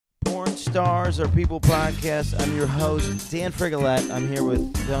Porn Stars or People Podcast. I'm your host, Dan Frigolette. I'm here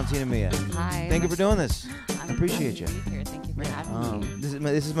with Valentina Mia. Hi. Thank you for doing this. I'm I appreciate you. Here. Thank you for having me.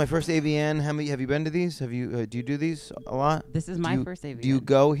 This is my first AVN. How many have you been to these? Have you do you do these a lot? This is my first AVN. Do you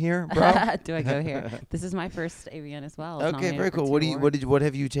go here, bro? Do I go here? This is my first AVN as well. It's Okay, very nominated for cool. 2 awards. What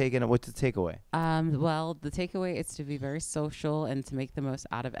have you taken? What's the takeaway? Well, the takeaway is to be very social and to make the most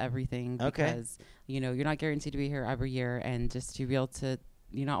out of everything because you're not guaranteed to be here every year, and just to be able to.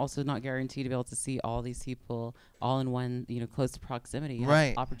 You're also not guaranteed to be able to see all these people all in one, close proximity. You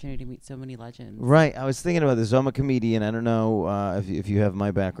have opportunity to meet so many legends. Right. I was thinking about this. I'm a comedian. I don't know if you have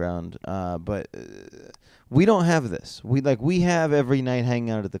my background, but we don't have this. We have every night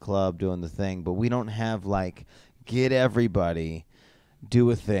hanging out at the club doing the thing, but we don't have get everybody,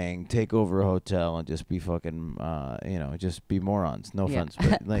 do a thing, take over a hotel, and just be fucking, just be morons. No offense,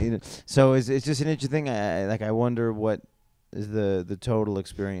 but so it's just an interesting thing. I wonder what is the total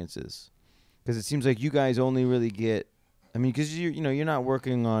experiences, because it seems like you guys only really get, because you're not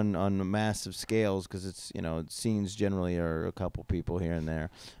working on massive scales, because it's scenes generally are a couple people here and there,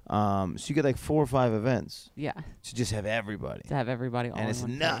 so you get 4 or 5 events to just have everybody all and in it's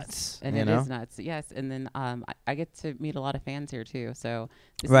one nuts place. And it is nuts, yes. And then I get to meet a lot of fans here too, so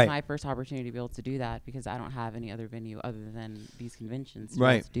this is my first opportunity to be able to do that, because I don't have any other venue other than these conventions to be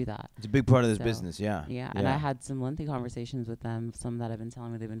able to do that. It's a big part of this business. And I had some lengthy conversations with them, some that have been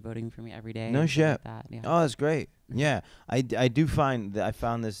telling me they've been voting for me every day. No shit. Like that. Oh, that's great. Yeah, I do find that I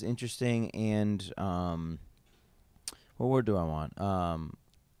found this interesting, and what word do I want?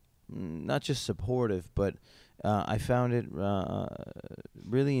 Not just supportive, but I found it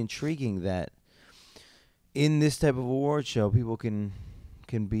really intriguing that in this type of award show, people can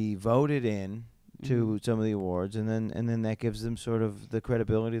be voted in to some of the awards, and then that gives them sort of the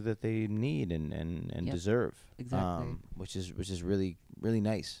credibility that they need and deserve. Exactly. Which is really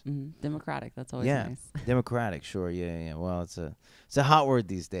nice. Democratic. That's always nice. Democratic. Sure. Yeah. Well, it's a hot word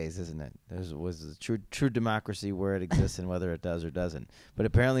these days, isn't it? Was a true democracy where it exists and whether it does or doesn't. But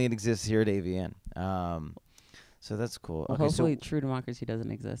apparently it exists here at AVN. So that's cool. Well, hopefully true democracy doesn't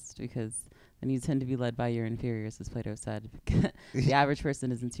exist, because then you tend to be led by your inferiors, as Plato said. The average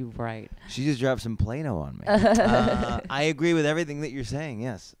person isn't too bright. She just dropped some Plato on me. I agree with everything that you're saying.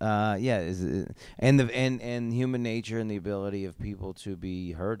 Yes. And human nature and the ability of people to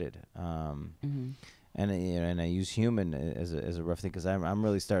be herded. And I use human as a rough thing, because I'm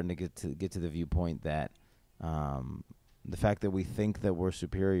really starting to get to the viewpoint that the fact that we think that we're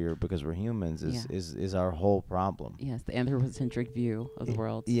superior because we're humans is our whole problem. Yes, the anthropocentric view of the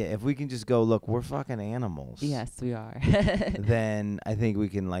world. Yeah, if we can just go, look, we're fucking animals. Yes, we are. Then I think we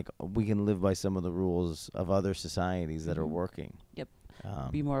can live by some of the rules of other societies that are working. Yep.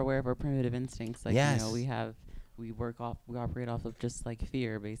 Be more aware of our primitive instincts. We operate off of just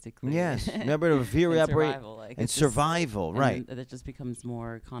fear, basically. Yes. Remember, fear we operate. Survival, and survival, right. And that just becomes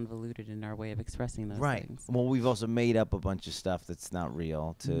more convoluted in our way of expressing those things. Well, we've also made up a bunch of stuff that's not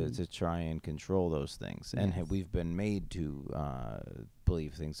real to try and control those things. And we've been made to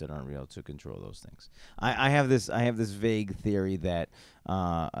believe things that aren't real to control those things. I have this vague theory that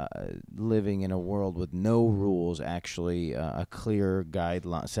living in a world with no rules, actually a clear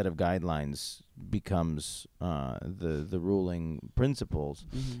set of guidelines becomes the ruling principles,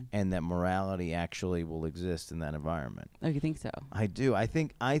 and that morality actually will exist in that environment. Oh, you think so? I do. I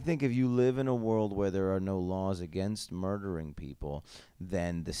think if you live in a world where there are no laws against murdering people,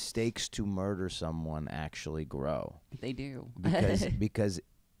 then the stakes to murder someone actually grow. They do. Because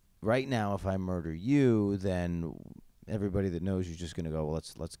right now, if I murder you, then everybody that knows you's just going to go, well,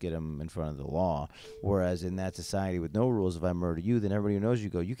 let's get him in front of the law. Whereas in that society with no rules, if I murder you, then everybody who knows you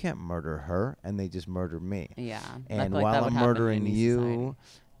go, you can't murder her, and they just murder me. Yeah. And while I'm murdering you,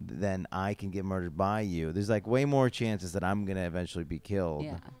 then I can get murdered by you. There's way more chances that I'm going to eventually be killed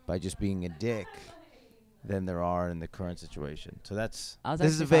by just being a dick than there are in the current situation. So that's I was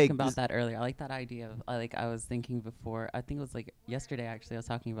actually talking about that earlier. I like that idea of I was thinking before, I think it was yesterday actually, I was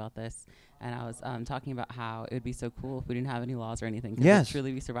talking about this, and I was talking about how it would be so cool if we didn't have any laws or anything. Yes. It would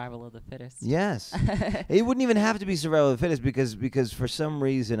truly be survival of the fittest. Yes. It wouldn't even have to be survival of the fittest, because for some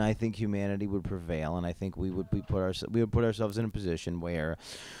reason I think humanity would prevail, and I think we would put ourselves in a position where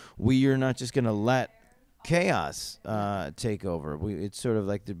we are not just going to let chaos take over. It's sort of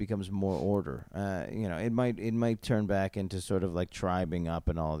like there becomes more order. It might turn back into sort of like tribing up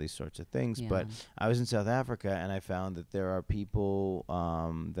and all these sorts of things. Yeah. But I was in South Africa and I found that there are people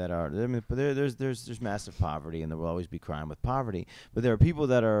that are. I mean, there's massive poverty and there will always be crime with poverty. But there are people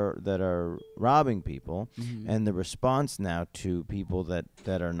that are robbing people, and the response now to people that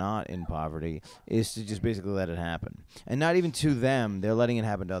are not in poverty is to just basically let it happen, and not even to them. They're letting it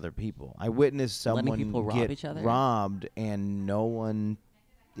happen to other people. I witnessed someone get robbed and no one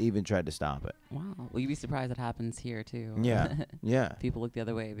even tried to stop it. Wow. Well, you'd be surprised it happens here too. Yeah. Yeah. People look the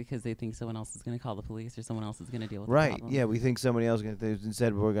other way because they think someone else is going to call the police or someone else is going to deal with the problem. Yeah, we think somebody else is going to.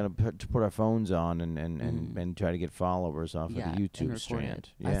 Instead, we're going to put our phones on and try to get followers off of the YouTube strand.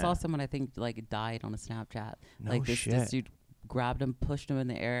 Yeah. I saw someone I think like died on a Snapchat. No like shit. This dude grabbed him, pushed him in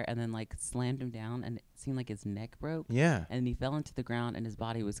the air, and then like slammed him down, and it seemed like his neck broke. Yeah. And he fell into the ground, and his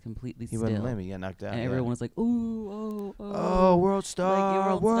body was completely still. He went limp. He got knocked out. And everyone was like, "Ooh, oh, world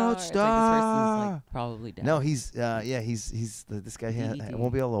star, like, world star." It's like, this person's like probably dead. No, he's this guy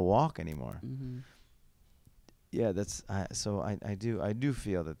won't be able to walk anymore. Yeah, that's so I do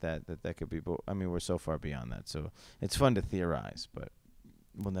feel that could be. But I mean, we're so far beyond that. So it's fun to theorize, but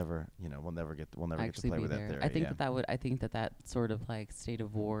we'll never get to play with that theory. I think that sort of like state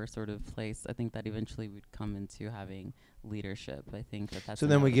of war sort of place. I think that eventually we'd come into having leadership. I think that's. So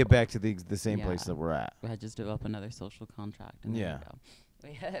then we get back to the same place that we're at. We had just develop another social contract. And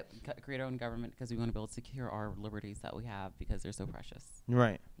we create our own government because we want to be able to secure our liberties that we have because they're so precious.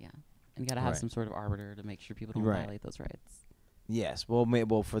 Right. Yeah, and you got to have some sort of arbiter to make sure people don't violate those rights. Yes.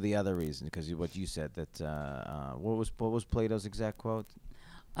 Well, for the other reason, because what you said that what was Plato's exact quote?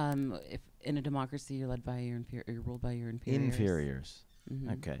 If in a democracy you're led by you're ruled by your inferiors.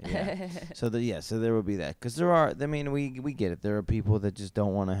 Okay. Yeah. So there will be that because there are. I mean, we get it. There are people that just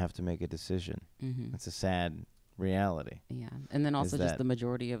don't want to have to make a decision. It's a sad reality. Yeah, and then also just the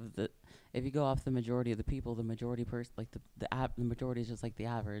majority of the. If you go off the majority of the people, the majority the majority is just like the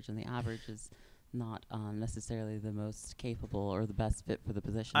average, and the average is not necessarily the most capable or the best fit for the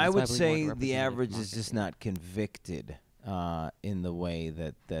position. I would say the average is just not convicted in the way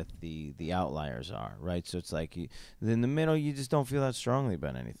that the outliers are, right? So it's like in the middle, you just don't feel that strongly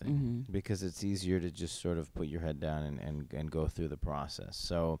about anything because it's easier to just sort of put your head down and go through the process.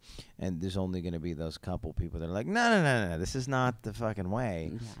 So, and there's only going to be those couple people that are like, no, this is not the fucking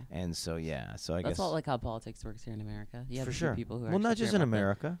way. And so, so I guess that's all like how politics works here in America. You have for sure. People who not just in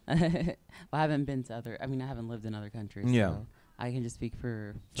America. Well, I haven't been to I haven't lived in other countries. Yeah. So I can just speak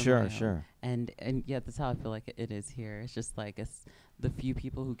for sure. And yeah, that's how I feel like it is here. It's just like the few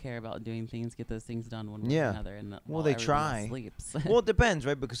people who care about doing things get those things done one way or another. And they try. Sleeps. Well, it depends,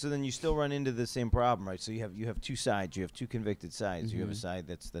 right? Because so then you still run into the same problem, right? So you have two sides. You have two convicted sides. You have a side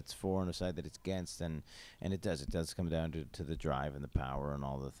that's for and a side that it's against, and it does come down to the drive and the power and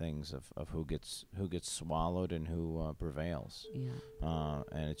all the things of who gets swallowed and who prevails. Yeah.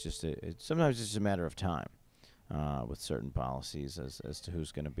 And it's just sometimes it's just a matter of time. With certain policies as to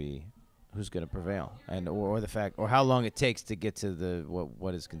who's going to prevail, and or the fact or how long it takes to get to the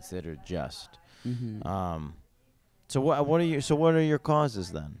what is considered just. So what are your causes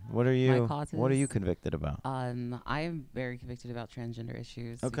then? What are you convicted about? I am very convicted about transgender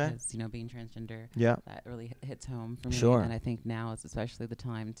issues. Okay. Because being transgender, that really hits home for me. Sure. And I think now is especially the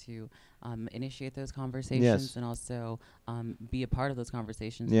time to initiate those conversations and also be a part of those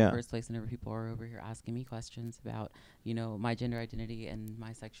conversations in the first place. Whenever people are over here asking me questions about my gender identity and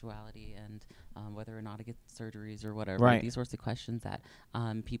my sexuality and whether or not I get surgeries or whatever, right. These sorts of questions that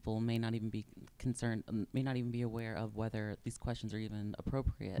people may not even be concerned, may not even be aware of whether these questions are even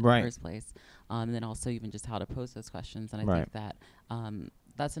appropriate in the first place, and then also even just how to pose those questions. And I think that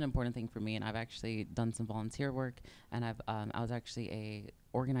that's an important thing for me. And I've actually done some volunteer work, and I was actually a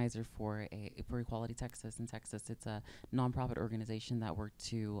organizer for Equality Texas. In Texas, it's a nonprofit organization that worked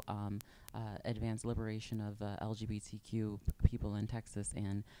to advance liberation of LGBTQ people in Texas.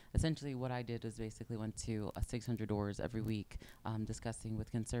 And essentially what I did is basically went to 600 doors every week discussing with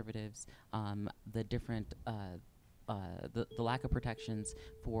conservatives the different the lack of protections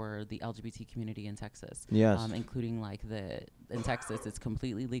for the LGBT community in Texas. Yes. Including in Texas, it's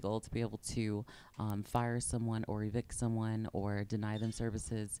completely legal to be able to fire someone or evict someone or deny them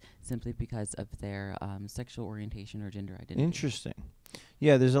services simply because of their sexual orientation or gender identity. Interesting.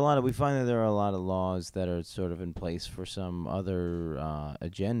 Yeah, we find that there are a lot of laws that are sort of in place for some other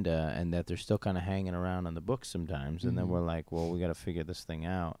agenda, and that they're still kind of hanging around on the books sometimes. And then we're like, well, we got to figure this thing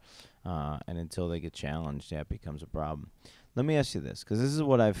out. And until they get challenged, it becomes a problem. Let me ask you this, because this is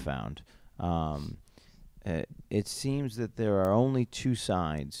what I've found. it seems that there are only two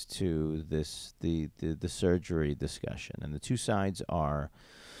sides to this the surgery discussion, and the two sides are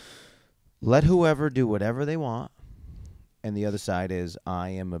let whoever do whatever they want, and the other side is I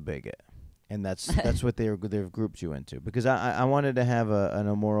am a bigot. And that's what they've grouped you into. Because I wanted to have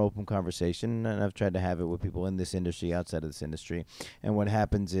a more open conversation, and I've tried to have it with people in this industry, outside of this industry. And what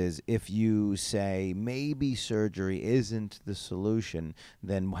happens is if you say maybe surgery isn't the solution,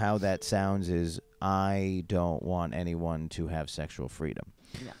 then how that sounds is I don't want anyone to have sexual freedom.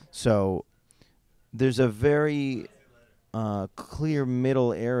 Yeah. So there's a very clear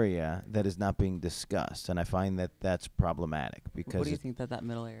middle area that is not being discussed, and I find that that's problematic. Because what do you think that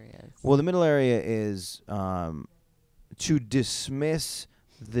middle area is? Well, the middle area is to dismiss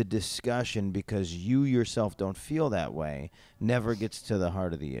the discussion because you yourself don't feel that way never gets to the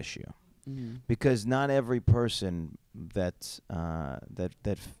heart of the issue. Mm-hmm. Because not every person that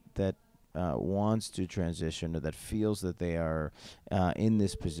wants to transition or that feels that they are in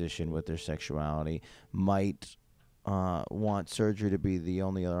this position with their sexuality might want surgery to be the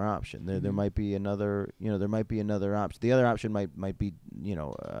only other option. There might be another, there might be another option. The other option might be,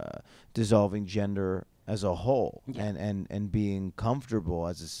 dissolving gender as a whole, and being comfortable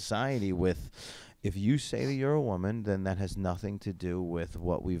as a society with, if you say that you're a woman, then that has nothing to do with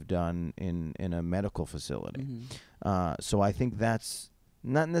what we've done in a medical facility. Mm-hmm. So I think that's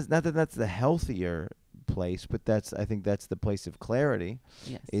not that that's the healthier place, but I think that's the place of clarity.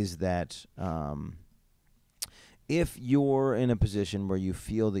 Yes. Is that if you're in a position where you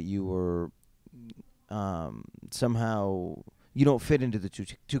feel that you were somehow you don't fit into the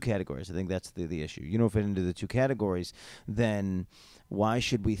two categories, I think that's the issue. You don't fit into the two categories, then why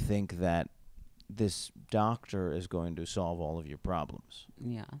should we think that this doctor is going to solve all of your problems?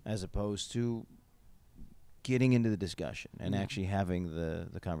 Yeah. As opposed to getting into the discussion and actually having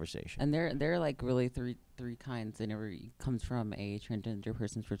the conversation. And there are like really three kinds, and it comes from a transgender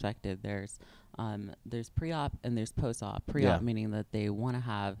person's perspective. There's pre-op and there's post-op. Pre-op meaning that they want to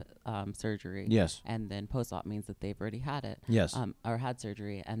have surgery. Yes. And then post-op means that they've already had it. Yes. Or had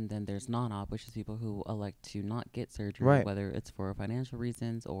surgery. And then there's non-op, which is people who elect to not get surgery, whether it's for financial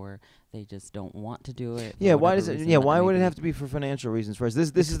reasons or they just don't want to do it. Yeah. Why does it? Yeah. Why would it have to be for financial reasons first?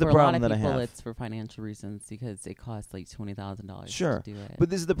 This is the problem that I have. For a lot of people, it's for financial reasons because it costs like $20,000 sure. to do it. But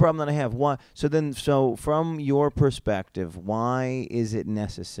this is the problem that I have. Why? So from your perspective, why is it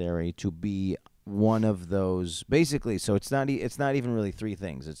necessary to be one of those? Basically, so it's not even really three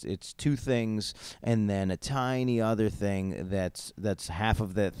things. It's two things and then a tiny other thing that's half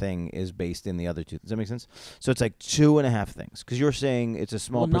of that thing is based in the other two. Does that make sense? So it's like 2.5 things, because you're saying it's a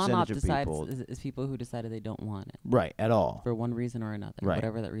small percentage of people. Is people who decided they don't want it. Right, at all. For one reason or another,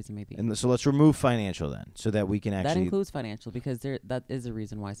 whatever that reason may be. And so let's remove financial then, so that we can actually. That includes financial, because that is a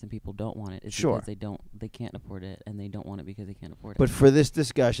reason why some people don't want it. It's because they can't afford it, and they don't want it because they can't afford it. But for this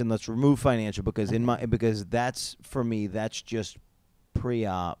discussion, let's remove financial, because because that's, for me, that's just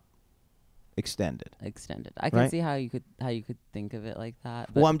pre-op extended. I can see how you could think of it like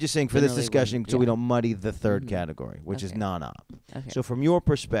that. Well, I'm just saying for this discussion, so we don't muddy the third category, which is non-op. Okay. So from your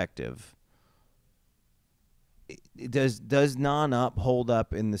perspective, does non-op hold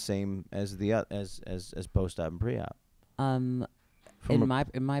up in the same as as post-op and pre-op? In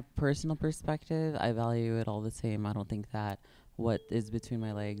my personal perspective, I value it all the same. I don't think that what is between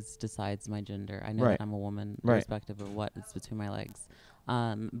my legs decides my gender. I know that I'm a woman, irrespective of what is between my legs.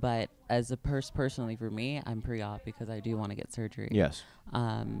 But as a personally for me, I'm pre-op because I do want to get surgery. Yes.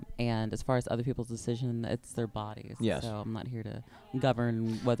 And as far as other people's decision, it's their bodies. Yes. So I'm not here to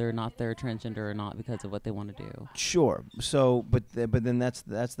govern whether or not they're transgender or not because of what they want to do. Sure. So, but then that's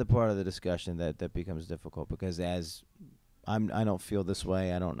the part of the discussion that becomes difficult, because as I don't feel this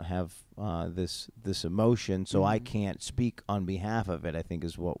way. I don't have this emotion, so I can't speak on behalf of it, I think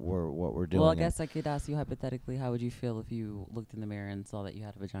is what we're doing. Well, I guess I could ask you hypothetically, how would you feel if you looked in the mirror and saw that you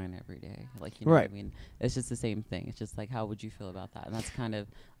had a vagina every day? Like, you know what I mean? It's just the same thing. It's just like, how would you feel about that? And that's kind of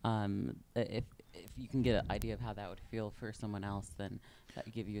if you can get an idea of how that would feel for someone else, then that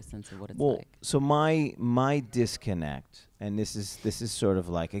would give you a sense of what it's like. So my disconnect, and this is sort of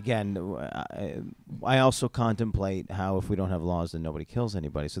like, again, I also contemplate how if we don't have laws, then nobody kills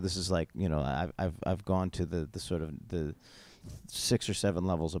anybody. So this is like, I've gone to the sort of the 6 or 7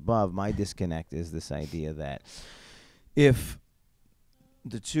 levels above. My disconnect is this idea that if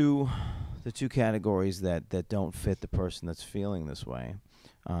the two categories that don't fit the person that's feeling this way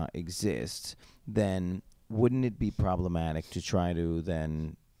exist, then wouldn't it be problematic to try to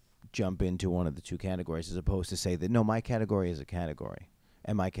then jump into one of the two categories, as opposed to say that, no, my category is a category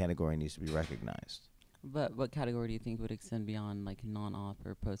and my category needs to be recognized? But what category do you think would extend beyond like non-op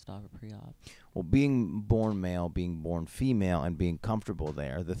or post-op or pre-op? Well, being born male, being born female, and being comfortable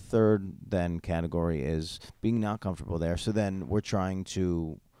there. The third then category is being not comfortable there. So then we're trying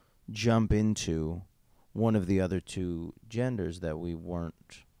to jump into one of the other two genders that we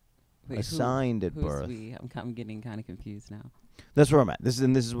weren't assigned at birth. I'm getting kind of confused now. That's where I'm at. This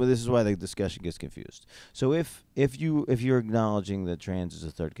is why the discussion gets confused. So if you're acknowledging that trans is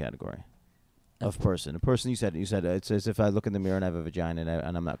a third category of person, a person you said it's as if I look in the mirror and I have a vagina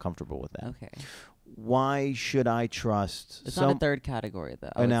and I'm not comfortable with that. Okay. Why should I trust It's not a third category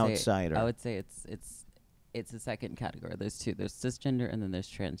though. An outsider. I would say it's a second category. There's two. There's cisgender and then there's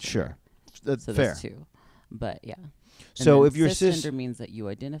transgender. Sure. So fair. there's two. But yeah. And so if you're cisgender means that you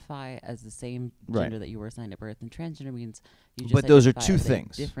identify as the same gender that you were assigned at birth, and transgender means you just but those are identify two as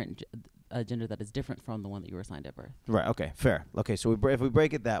things. A gender that is different from the one that you were assigned at birth. Right. Okay. Fair. Okay. So if we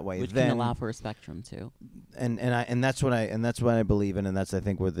break it that way, which then can allow for a spectrum too. And that's what I believe in, and that's I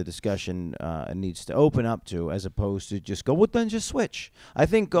think where the discussion needs to open up to, as opposed to just go, well, then just switch. I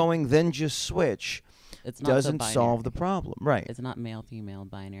think going then just switch doesn't solve the problem. Right. It's not male female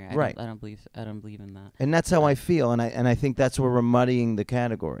binary. I don't believe in that. And that's how I feel, and I think that's where we're muddying the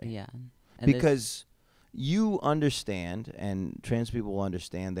category. Yeah. Because you understand, and trans people will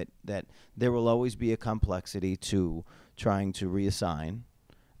understand that there will always be a complexity to trying to reassign,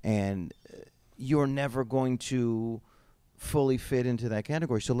 and you're never going to fully fit into that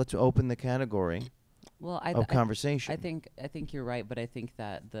category. So let's open the category of conversation. I think you're right, but I think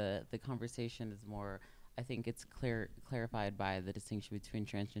that the conversation is more. I think it's clarified by the distinction between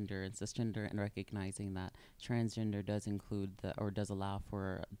transgender and cisgender, and recognizing that transgender does include does allow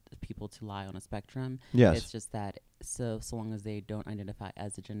for people to lie on a spectrum. Yes. It's just that so long as they don't identify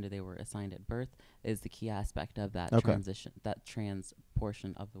as the gender they were assigned at birth is the key aspect of that transition, that trans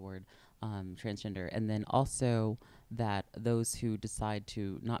portion of the word transgender. And then also that those who decide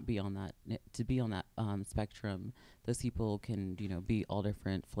to not be on that, spectrum, those people can, be all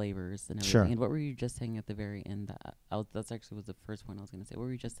different flavors and everything. Sure. And what were you just saying at the very end? That's actually was the first point I was going to say. What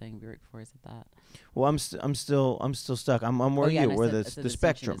were you just saying right before I said that? Well, I'm still stuck. I'm where you where the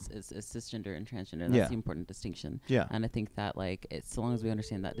spectrum is cisgender and transgender. That's the important distinction. Yeah. And I think that so long as we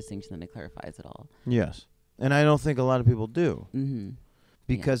understand that distinction, then it clarifies it all. Yes. And I don't think a lot of people do. Mm-hmm.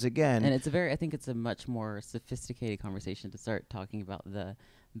 Because again, and I think it's a much more sophisticated conversation to start talking about the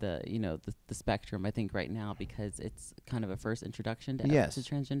spectrum. I think right now, because it's kind of a first introduction to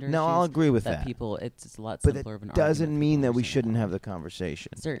transgender. No, I'll agree with that. It's just a lot simpler of an argument. But it doesn't mean that we shouldn't have the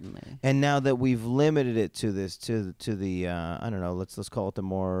conversation. Certainly. And now that we've limited it to the I don't know, let's call it the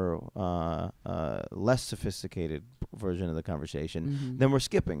more less sophisticated version of the conversation, then we're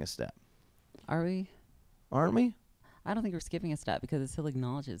skipping a step. Are we? Aren't we? I don't think we're skipping a step because it still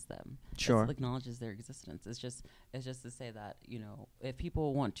acknowledges them. Sure. It still acknowledges their existence. It's just to say that, if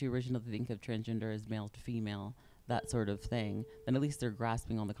people want to originally think of transgender as male to female, that sort of thing, then at least they're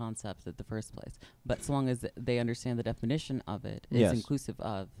grasping on the concept at the first place. But so long as they understand the definition of it is inclusive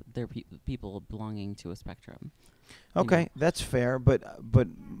of their people belonging to a spectrum. Okay, that's fair. But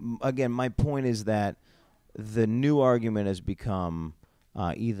again, my point is that the new argument has become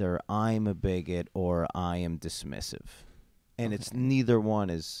either I'm a bigot or I am dismissive, and it's neither one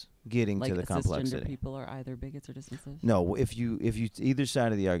is getting to the complexity. Cisgender people are either bigots or dismissive. No, if you either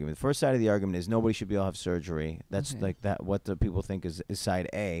side of the argument. The first side of the argument is nobody should be able to have surgery. That's like that. What the people think is side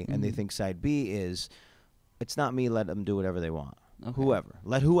A, and they think side B is it's not me. Let them do whatever they want. Okay.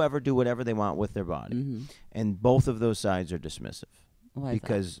 Let whoever do whatever they want with their body, and both of those sides are dismissive. Why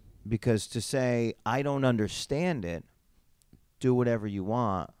is that? Because to say I don't understand it, do whatever you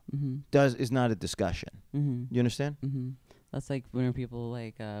want, is not a discussion. You understand? That's like when people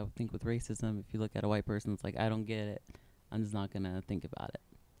think with racism. If you look at a white person, it's like I don't get it. I'm just not gonna think about it.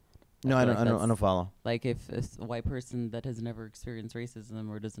 No, I don't follow. Like if a white person that has never experienced racism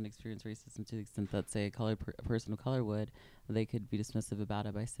or doesn't experience racism to the extent that say a person of color would, they could be dismissive about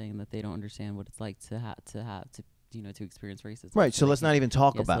it by saying that they don't understand what it's like to experience racism. Right. So let's not even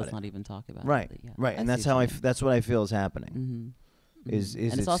talk about it. Let's not even talk about it. Right. And that's how that's what I feel is happening. And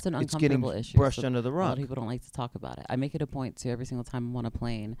it's also an uncomfortable issue. Brushed under the rug. A lot of people don't like to talk about it. I make it a point to every single time I'm on a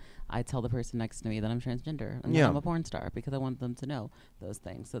plane, I tell the person next to me that I'm transgender and that I'm a porn star because I want them to know those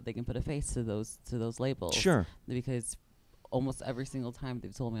things so that they can put a face to those labels. Sure. Because almost every single time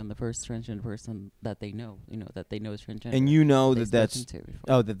they've told me I'm the first transgender person that they know, that they know is transgender. And you know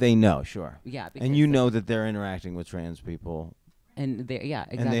that they know, sure. Yeah. And you know that they're interacting with trans people. And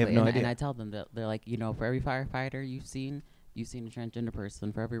exactly. And they have no idea. And I tell them that they're like, for every firefighter you've seen, you've seen a transgender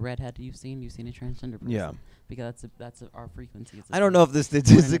person. For every redhead you've seen a transgender person. Yeah. Because that's our frequency. It's I don't know if the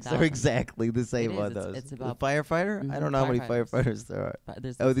statistics are 1,000. exactly the same on those. It's about the firefighter? I don't know how many firefighters there are.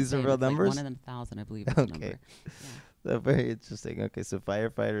 Oh, these are real numbers? Like 1 in 1,000, I believe. Is the number. Yeah. So very interesting. Okay, so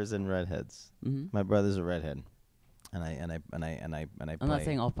firefighters and redheads. Mm-hmm. My brother's a redhead, and I I'm not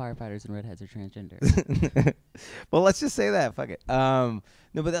saying all firefighters and redheads are transgender. Well, let's just say that. Fuck it.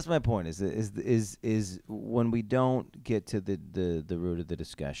 No, but that's my point. Is when we don't get to the root of the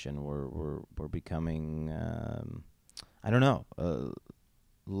discussion, we're becoming I don't know,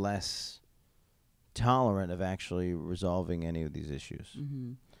 less tolerant of actually resolving any of these issues.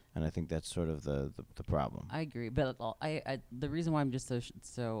 Mm-hmm. And I think that's sort of the problem. I agree, but I the reason why I'm just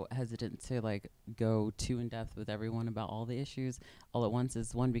so hesitant to like go too in depth with everyone about all the issues all at once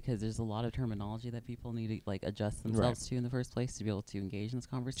is, one, because there's a lot of terminology that people need to like adjust themselves to in the first place to be able to engage in this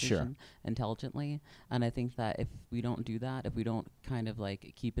conversation intelligently. And I think that if we don't do that, if we don't kind of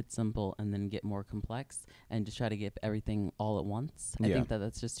like keep it simple and then get more complex and just try to get everything all at once, I think that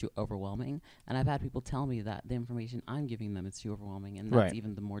that's just too overwhelming. And I've had people tell me that the information I'm giving them is too overwhelming, and that's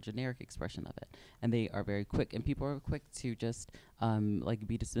even the more generic expression of it. And they are very quick, and people are quick to just like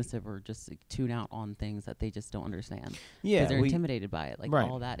be dismissive or just like, tune out on things that they just don't understand. Yeah, because they're intimidated by it. Like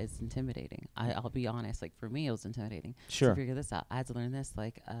all that is intimidating. Mm-hmm. I'll be honest. Like for me, it was intimidating. Sure. To figure this out, I had to learn this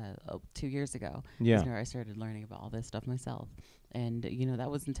like 2 years ago. Yeah. Where I started learning about all this stuff myself. And, you know,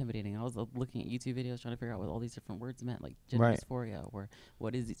 that was intimidating. I was looking at YouTube videos trying to figure out what all these different words meant, like gender dysphoria, or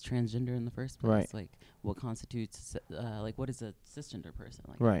what is transgender in the first place? Like, what constitutes, like, what is a cisgender person?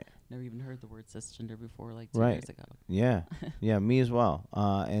 Like, never even heard the word cisgender before, like 2 years ago. Yeah, yeah, me as well.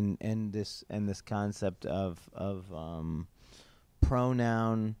 And this concept of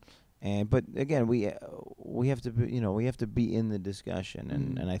pronoun. But again, we have to be, we have to be in the discussion,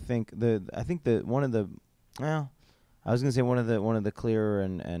 and I think one of the I was gonna say one of the clearer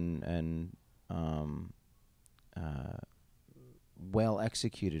and well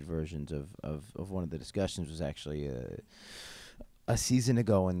executed versions of one of the discussions was actually a season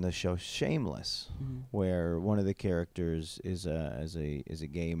ago in the show Shameless, where one of the characters is a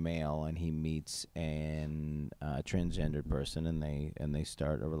gay male, and he meets a transgendered person, and they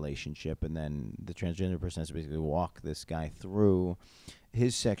start a relationship, and then the transgender person has to basically walk this guy through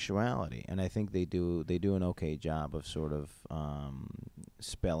his sexuality, and I think they do an okay job of sort of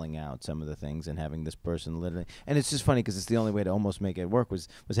spelling out some of the things and having this person literally. And it's just funny because it's the only way to almost make it work was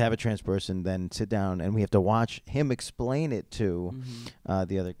have a trans person then sit down and we have to watch him explain it to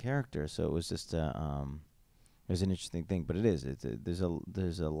the other character. So it was just it was an interesting thing, but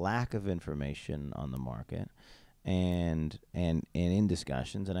there's a lack of information on the market, and in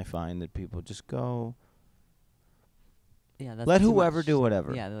discussions, and I find that people just go. Yeah, that's let whoever do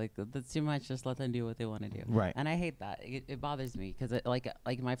whatever. Yeah, like that's too much. Just let them do what they want to do. Right. And I hate that. It bothers me because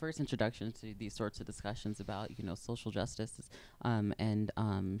like my first introduction to these sorts of discussions about social justice, and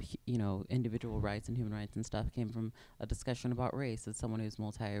individual rights and human rights and stuff came from a discussion about race. As someone who's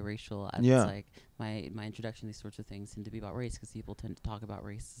multiracial, it's like my introduction to these sorts of things tend to be about race because people tend to talk about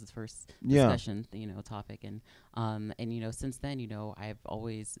race as the first discussion topic. And since then I've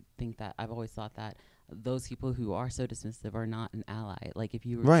always thought that those people who are so dismissive are not an ally. Like if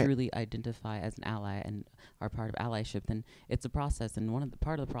you truly identify as an ally and are part of allyship, then it's a process. And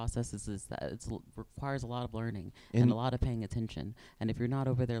part of the process is that it requires a lot of learning and a lot of paying attention. And if you're not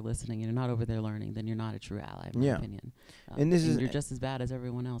over there listening and you're not over there learning, then you're not a true ally, in my opinion. And you're just as bad as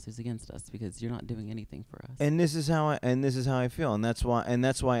everyone else who's against us because you're not doing anything for us. And this is how I feel. And that's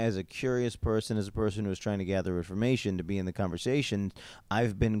why as a curious person, as a person who's trying to gather information to be in the conversation,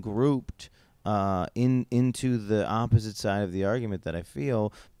 I've been grouped into the opposite side of the argument that I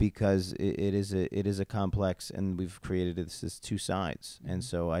feel, because it is a complex, and we've created this as two sides. And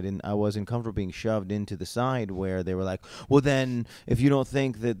so I wasn't comfortable being shoved into the side where they were like, well then if you don't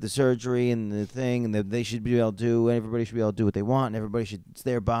think that the surgery and the thing and that they should be able to do, and everybody should be able to do what they want and everybody should, it's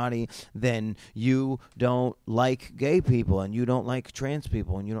their body, then you don't like gay people and you don't like trans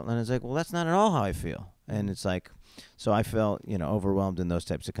people and it's like, well, that's not at all how I feel. And it's like, so I felt, overwhelmed in those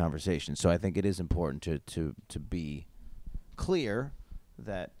types of conversations. So I think it is important to be clear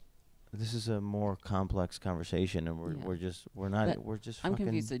that this is a more complex conversation, and we're just I'm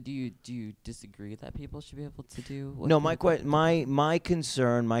confused. So do you disagree that people should be able to do? No, my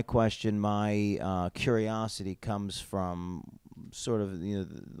concern, my question, my curiosity comes from sort of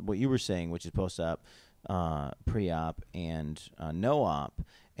what you were saying, which is post-op, pre-op, and no-op,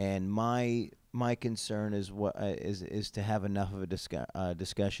 and my concern is is to have enough of a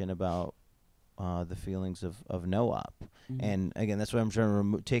discussion about the feelings of no op. And again, that's why I'm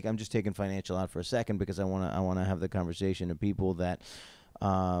trying to I'm just taking financial out for a second, because I want to have the conversation of people that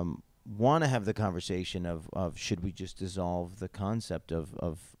want to have the conversation of should we just dissolve the concept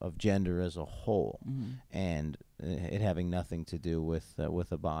of gender as a whole, and it having nothing to do with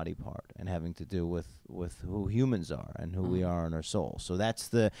a body part, and having to do with who humans are and who we are in our soul. So that's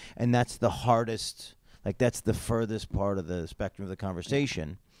the hardest, like that's the furthest part of the spectrum of the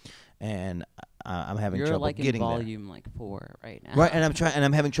conversation. And I'm having trouble getting there. You're like in volume like 4 right now. Right, and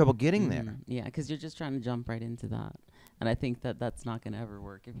I'm having trouble getting there. Yeah, because you're just trying to jump right into that. And I think that's not going to ever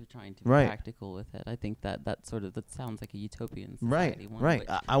work if you're trying to be practical with it. I think that sounds like a utopian society. Right.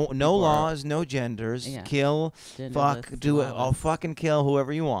 I want no laws, no genders, kill, fuck, do it, I'll fucking kill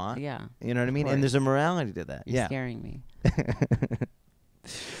whoever you want. Yeah. You know what I mean? And there's a morality to that. You're scaring me.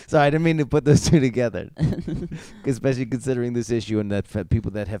 So I didn't mean to put those two together, especially considering this issue and that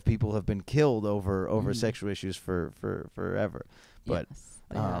people have been killed over sexual issues for forever. But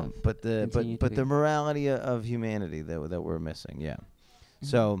but the morality of humanity that we're missing. Yeah.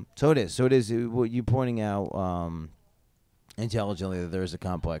 So it is what you pointing out intelligently, that there is a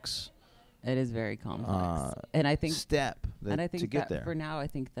complex. It is very complex, and I think step. And I think to get that there. for now, I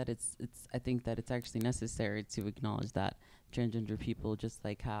think that it's actually necessary to acknowledge that transgender people, just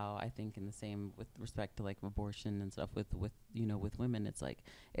like how I think in the same with respect to like abortion and stuff with women, it's like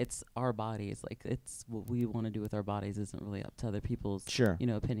it's our bodies, like it's what we want to do with our bodies isn't really up to other people's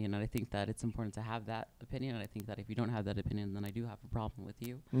opinion. And I think that it's important to have that opinion. And I think that if you don't have that opinion, then I do have a problem with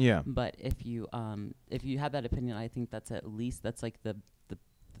you. Yeah. But if you have that opinion, I think that's like the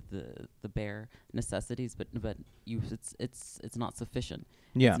bare necessities, but it's not sufficient.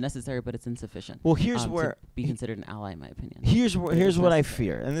 Yeah, it's necessary, but it's insufficient. Well, here's where to be considered an ally, in my opinion. Here's what I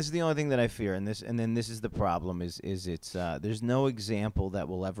fear, and this is the only thing that I fear, and then this is the problem: is it's there's no example that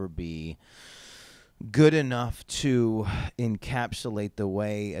will ever be good enough to encapsulate the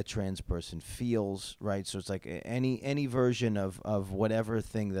way a trans person feels, right? So it's like any version of whatever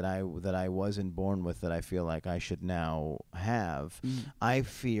thing that I wasn't born with that I feel like I should now have. I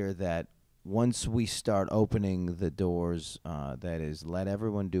fear that once we start opening the doors, that is, let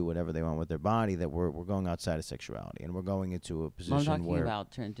everyone do whatever they want with their body, that we're going outside of sexuality, and we're going into a position where... I'm talking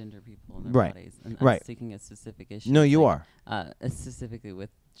about transgender people and their bodies. And I'm seeking a specific issue. No, you are. Specifically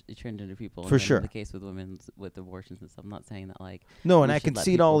with transgender people. For sure. In the case with women with abortions and stuff. I'm not saying that, like... No, and I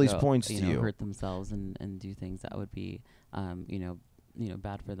concede all these points to you. Hurt themselves and do things that would be,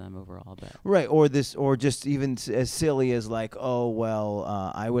 bad for them overall. But right, or just even as silly as like, oh well,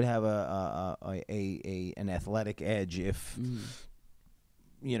 I would have an athletic edge if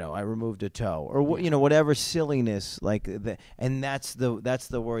I removed a toe, or whatever silliness like that. And that's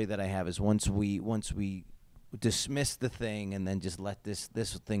the worry that I have, is once we dismiss the thing and then just let this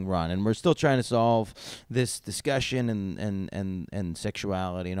thing run, and we're still trying to solve this discussion and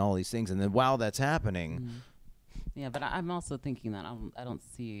sexuality and all these things, and then while that's happening. Yeah, but I'm also thinking that I don't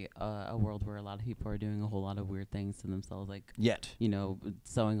see a world where a lot of people are doing a whole lot of weird things to themselves, like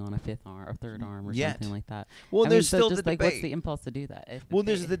sewing on a fifth arm or third arm or something like that. Well, there's still the debate. What's the impulse to do that?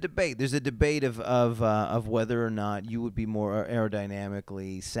 There's the debate. There's a debate of whether or not you would be more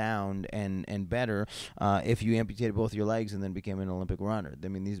aerodynamically sound and better if you amputated both your legs and then became an Olympic runner. I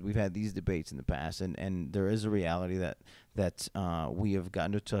mean, we've had these debates in the past, and there is a reality that we have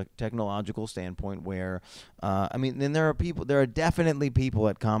gotten to a technological standpoint where, then there are definitely people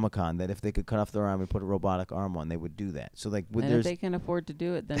at Comic-Con that if they could cut off their arm and put a robotic arm on, they would do that. So like, if they can afford to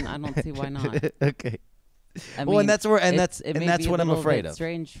do it, then I don't see why not. Okay. And that's what I'm afraid of. It's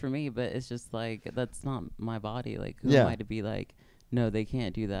strange for me, but it's just like, that's not my body. Like, who am I to be like, no, they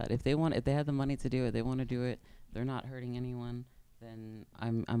can't do that. If they have the money to do it, they want to do it. They're not hurting anyone. Then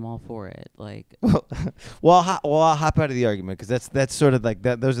I'm all for it. Like, I'll hop out of the argument, because that's sort of like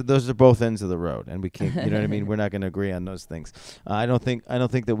that. Those are both ends of the road, and we can't. You know what I mean? We're not going to agree on those things. I don't think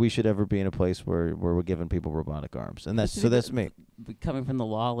that we should ever be in a place where we're giving people robotic arms, and that's me. Coming from the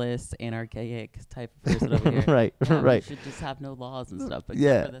lawless, anarchic type of person over here, right. We should just have no laws and stuff.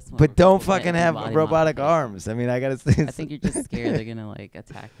 But don't fucking have robotic arms. I mean, I gotta say. I think you're just scared they're gonna like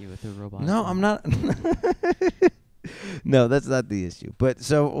attack you with a robot. No, I'm not. No, that's not the issue. But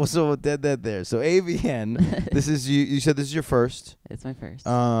so dead there. So AVN, this is you said this is your first. It's my first.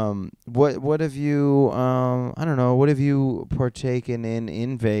 What have you I don't know, what have you partaken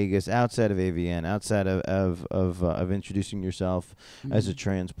in Vegas outside of AVN, outside of introducing yourself as a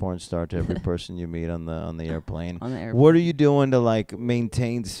trans porn star to every person you meet on the airplane? On the airplane. What are you doing to like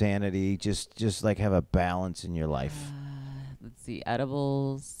maintain sanity, just like have a balance in your life? see,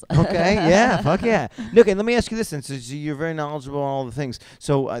 edibles. Okay, yeah, fuck yeah. Okay, let me ask you this, since you're very knowledgeable on all the things.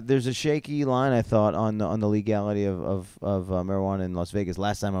 So there's a shaky line, I thought, on the legality of marijuana in Las Vegas.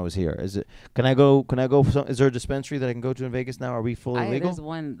 Last time I was here, is it? Can I go? Is there a dispensary that I can go to in Vegas now? Are we fully legal? There's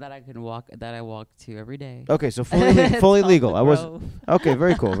one that I walk to every day. Okay, so fully legal. I was okay.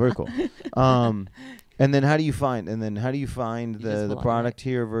 Very cool. Very cool. And then how do you find the product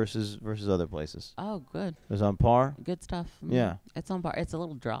here versus other places? Oh, good. Is it on par? Good stuff. Yeah. It's on par. It's a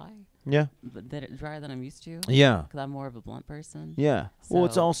little dry. Yeah. But drier than I'm used to. Yeah. Because I'm more of a blunt person. Yeah. So Well,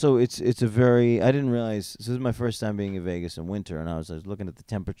 it's also it's a very, I didn't realize, this is my first time being in Vegas in winter, and I was looking at the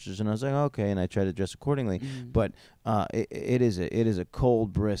temperatures, and I was like, okay, and I tried to dress accordingly. But it is a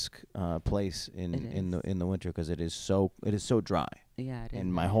cold, brisk place in the winter, because it is so dry. Yeah. It is.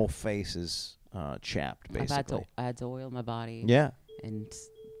 And my whole face is chapped, basically. I had to oil my body. Yeah. And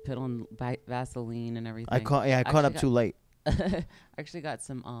put on Vaseline and everything. I caught up too late. I actually got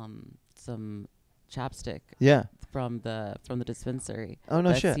some chapstick. Yeah. From the dispensary. Oh,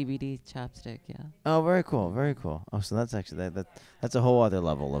 no shit. CBD chapstick. Yeah. Oh, very cool. Very cool. Oh, so that's actually that's a whole other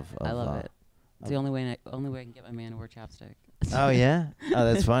level of I love it. It's the only way I can get my man to wear chapstick. Oh yeah.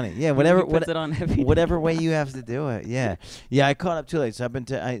 Oh, that's funny. Yeah. Whatever way you have to do it. Yeah. Yeah. I caught up too late, so I've been.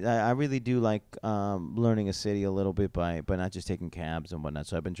 I really do like learning a city a little bit by not just taking cabs and whatnot.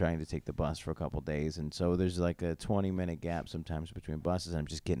 So I've been trying to take the bus for a couple days, and so there's like a 20-minute gap sometimes between buses, and I'm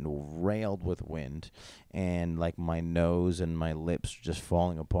just getting railed with wind, and like my nose and my lips are just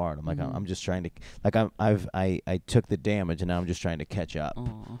falling apart. I'm like, I'm just trying to, like, I took the damage, and now I'm just trying to catch up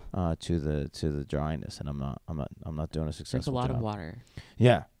to the dryness, and I'm not doing a successful a lot job. of water.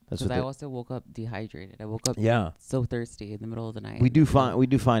 Yeah, because I also woke up dehydrated. I woke up so thirsty in the middle of the night. We do find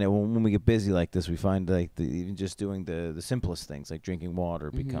it when we get busy like this. We find like even just doing the simplest things like drinking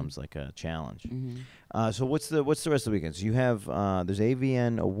water becomes like a challenge. So what's the rest of the weekend? So you have there's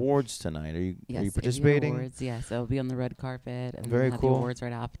AVN Awards tonight. Are you participating? AVN Awards, yes. I'll be on the red carpet, and very then cool. have the awards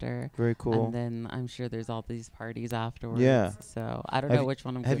right after. Very cool. And then I'm sure there's all these parties afterwards. Yeah. So I don't know which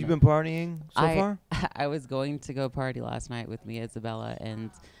one I'm. Have you been partying so far? I was going to go party last night with Mia Isabella,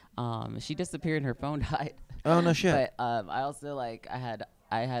 and she disappeared and her phone died. Oh, no shit. But I also I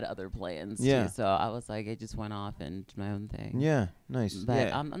had other plans too, so I was like, I just went off and did my own thing. Yeah, nice.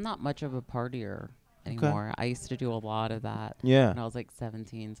 But I'm not much of a partier anymore. Okay. I used to do a lot of that. Yeah. When I was like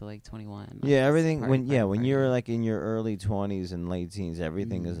 17 to like 21. Yeah, everything when you're like in your early 20s and late teens,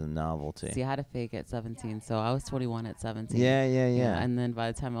 everything is a novelty. See, I had to fake at 17, so I was 21 at 17. Yeah. And then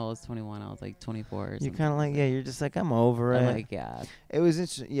by the time I was 21, I was like 24 or something. You're kind of like, you're just like, I'm over it. I'm like, yeah. It was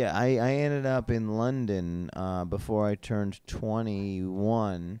interesting. Yeah, I ended up in London before I turned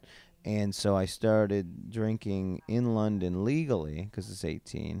 21. And so I started drinking in London legally because it's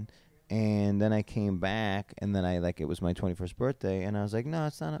 18. And then I came back, and then it was my 21st birthday, and I was like, no,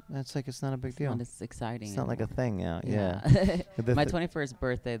 it's not a big deal. It's exciting. It's not like a thing out. Yeah. My 21st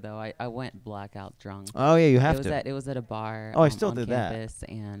birthday, though, I went blackout drunk. Oh, yeah, you have to. It was at a bar. Oh, I still on did campus, that.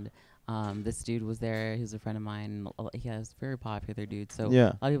 And this dude was there. He was a friend of mine. He was a very popular dude. So a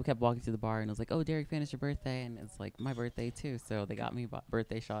lot of people kept walking through the bar, and it was like, oh, Derek, finished your birthday. And it's like my birthday, too. So they got me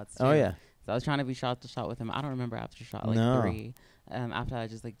birthday shots, too. Oh, yeah. So I was trying to be shot to shot with him. I don't remember after shot, 3. After I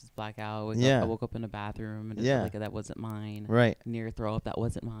just black out. I woke up in a bathroom, and that wasn't mine. Right. Near throw up, that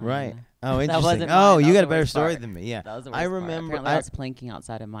wasn't mine. Right. Oh, interesting. You got a better story than me. Yeah. That was the worst I remember. I was planking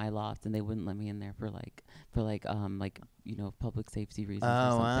outside of my loft, and they wouldn't let me in there for public safety reasons or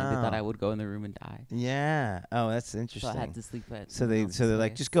something. Wow. They thought I would go in the room and die. Yeah. Oh, that's interesting. So I had to sleep at. So they're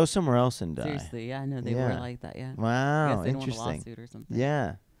like, just go somewhere else and die. Seriously, yeah, no, they were like that. Yeah. Wow. I guess they interesting. Don't want a lawsuit or something.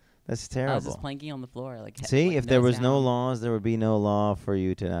 Yeah. That's terrible. I was just planking on the floor, See, if there was no laws, there would be no law for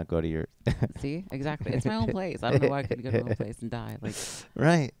you to not go to your. See, exactly. It's my own place. I don't know why I couldn't go to my own place and die.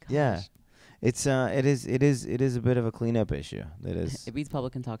 Right. Gosh. Yeah. It's it is a bit of a cleanup issue. It is. It beats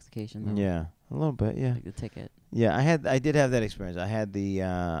public intoxication, though. Yeah, a little bit. Yeah. The ticket. Yeah, I did have that experience. I had the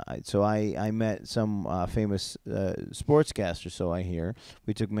I met some famous sportscaster, so I hear.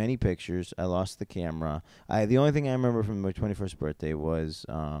 We took many pictures. I lost the camera. The only thing I remember from my 21st birthday was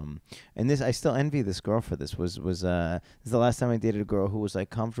and this I still envy this girl for this was this is the last time I dated a girl who was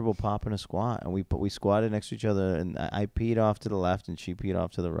comfortable popping a squat, and we squatted next to each other, and I peed off to the left and she peed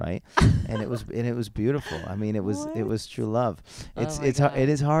off to the right, and it was beautiful. I mean, it was true love. It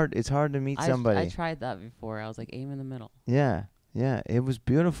is hard to meet somebody. I tried that before. I was like, aim in the middle. Yeah. Yeah, it was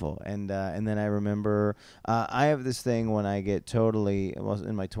beautiful, and then I remember I have this thing when I get totally, well,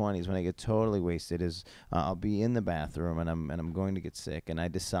 in my 20s, when I get totally wasted, is I'll be in the bathroom and I'm going to get sick, and I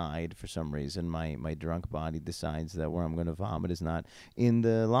decide for some reason my drunk body decides that where I'm going to vomit is not in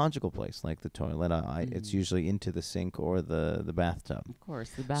the logical place, like the toilet. It's usually into the sink or the bathtub. Of course,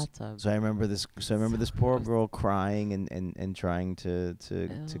 the bathtub. So I remember this. So I remember this poor girl crying and trying to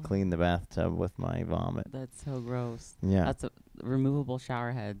clean the bathtub with my vomit. That's so gross. Yeah. That's removable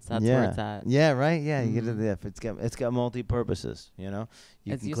shower heads. That's where it's at. Yeah, right. Yeah, you get it. It's got multi purposes. You know,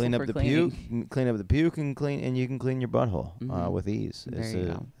 you can clean up the puke, clean up the puke, and you can clean your butthole with ease. There you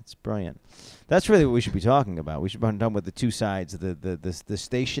go. It's brilliant. That's really what we should be talking about. We should be talking about the two sides: the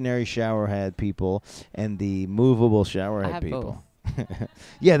stationary shower head people and the movable shower head people. Both.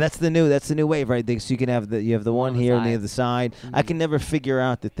 Yeah, that's the new wave, right? So you can have the one here and the other side. I can never figure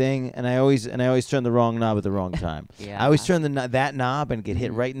out the thing, and I always turn the wrong knob at the wrong time. Yeah. I always turn that knob and get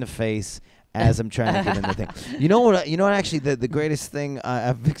hit right in the face as I'm trying to get in the thing. You know what? Actually, the greatest thing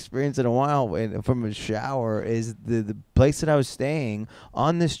I've experienced in a while from a shower is the place that I was staying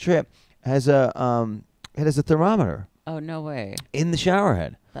on this trip has a thermometer. Oh, no way. In the shower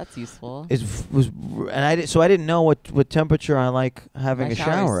head. That's useful. I didn't know what temperature I like having My a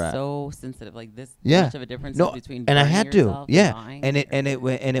shower is at. So sensitive, like this much of a difference between. And I had to, and it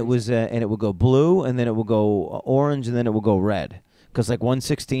would go blue, and then it would go orange, and then it would go red. Because like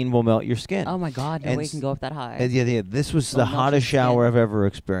 116 will melt your skin. Oh my God! No way it can go up that high. Yeah. This was the hottest shower I've ever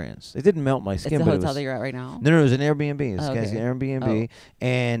experienced. It didn't melt my skin. It's the hotel that you're at right now. No, it was an Airbnb. This guy's an Airbnb, Oh.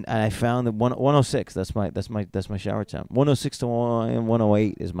 and I found that 106. That's my shower temp. 106 to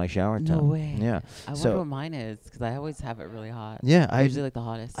 108 is my shower temp. No way. Yeah. I wonder what mine is because I always have it really hot. Yeah, I usually like the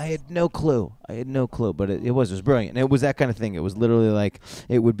hottest. I had no clue, but it was brilliant. It was that kind of thing. It was literally like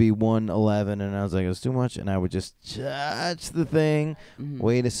it would be 111, and I was like, it was too much, and I would just touch the thing.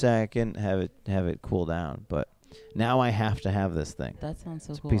 Wait a second, have it cool down. But now I have to have this thing. That sounds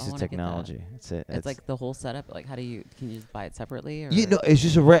so It's cool. a piece of technology. It's like the whole setup. Like, can you just buy it separately? Or? It's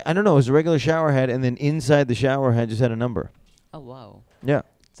just I don't know. It was a regular shower head, and then inside the shower head just had a number. Oh wow. Yeah.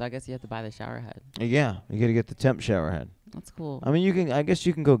 So I guess you have to buy the shower head. Yeah, you got to get the temp shower head. That's cool. I mean, I guess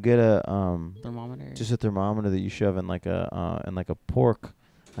you can go get a thermometer. Just a thermometer that you shove in like a pork,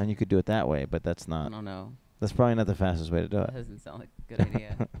 and you could do it that way. But that's not. I don't know. That's probably not the fastest way to do it. That doesn't sound like a good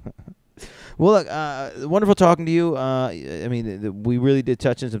idea. Well, look, wonderful talking to you. I mean, we really did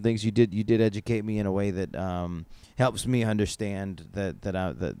touch on some things. You did educate me in a way that helps me understand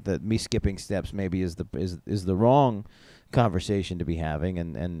that me skipping steps maybe is the wrong conversation to be having,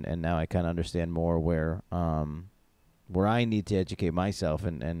 and now I kind of understand more where I need to educate myself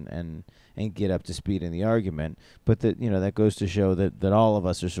and get up to speed in the argument. But that goes to show that all of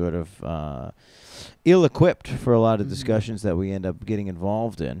us are sort of ill-equipped for a lot of discussions that we end up getting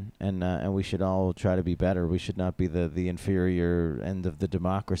involved in, and we should all try to be better. We should not be the inferior end of the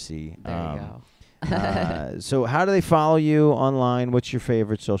democracy. There you go. So how do they follow you online? What's your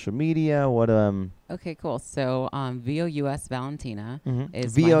favorite social media? Okay, cool. So VOUS Valentina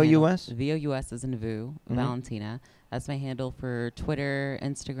is VOUS? VOUS is in VU, Valentina. That's my handle for Twitter,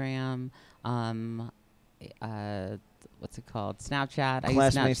 Instagram, what's it called? Snapchat.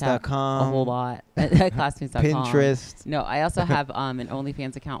 Classmates.com. I use Snapchat a whole lot. Classmates.com. Pinterest. No, I also have an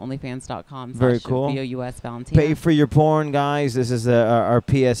OnlyFans account, onlyfans.com. Very cool. VOUS Valentina. Pay for your porn, guys. This is our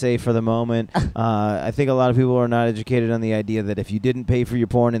PSA for the moment. I think a lot of people are not educated on the idea that if you didn't pay for your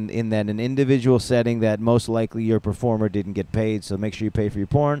porn in that an individual setting, that most likely your performer didn't get paid. So make sure you pay for your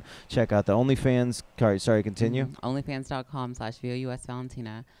porn. Check out the OnlyFans. Sorry, continue. OnlyFans.com/VOUS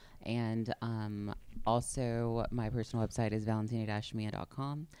Valentina. And also my personal website is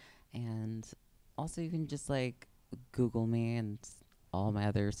valentina-mia.com. And also you can just Google me and all my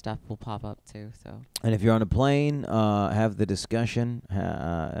other stuff will pop up too. So. And if you're on a plane, have the discussion,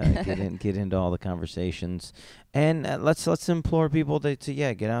 get into all the conversations, and let's implore people to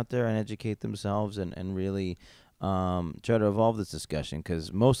get out there and educate themselves and really try to evolve this discussion,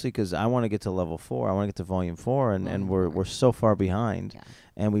 because I want to get to level 4. I want to get to volume 4, and we're so far behind. Yeah.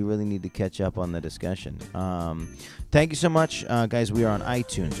 And we really need to catch up on the discussion. Thank you so much, guys. We are on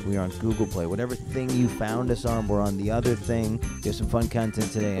iTunes. We are on Google Play. Whatever thing you found us on, we're on the other thing. We have some fun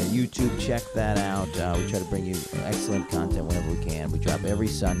content today on YouTube. Check that out. We try to bring you excellent content whenever we can. We drop every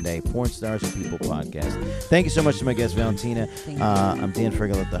Sunday. Porn Stars and People Podcast. Thank you so much to my guest, Valentina. I'm Dan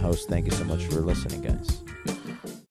Frigolette, the host. Thank you so much for listening, guys.